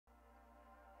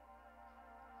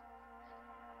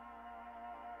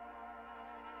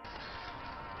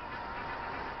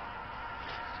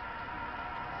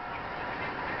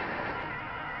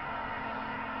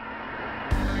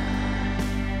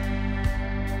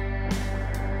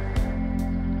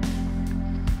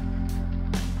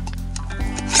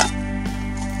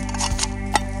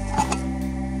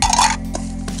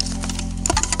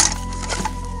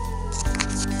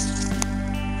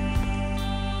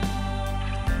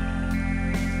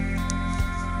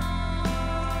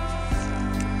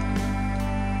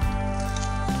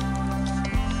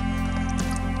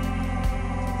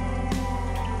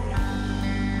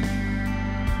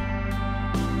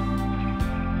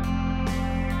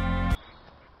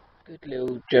Good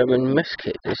little German mess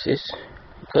kit this is.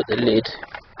 Got the lid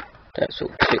that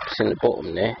sort of clips in the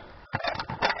bottom there,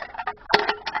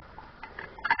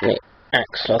 and it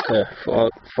acts like a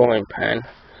frying pan.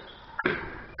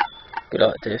 Be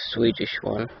like the Swedish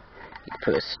one. You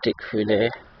put a stick through there,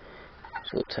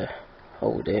 sort of to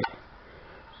hold it.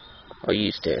 I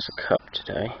used it as a cup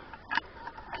today.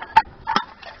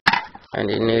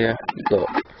 And in here you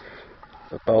got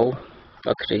a bowl.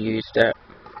 I could have used that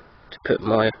to put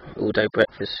my all day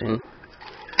breakfast in.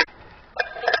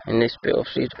 And this bit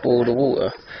obviously to boil the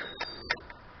water.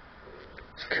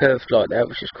 It's curved like that,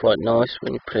 which is quite nice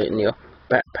when you put it in your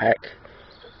backpack.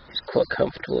 It's quite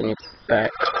comfortable on your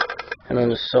back. And on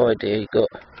the side here you got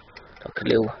like a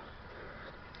little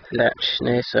latch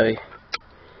there, so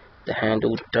the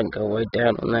handle don't go way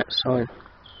down on that side,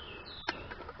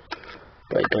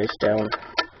 but it goes down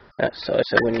that side.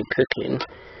 So when you're cooking,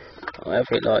 I have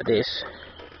it like this,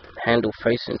 handle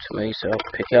facing to me, so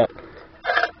I'll pick it up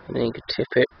and then you can tip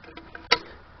it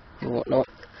and whatnot.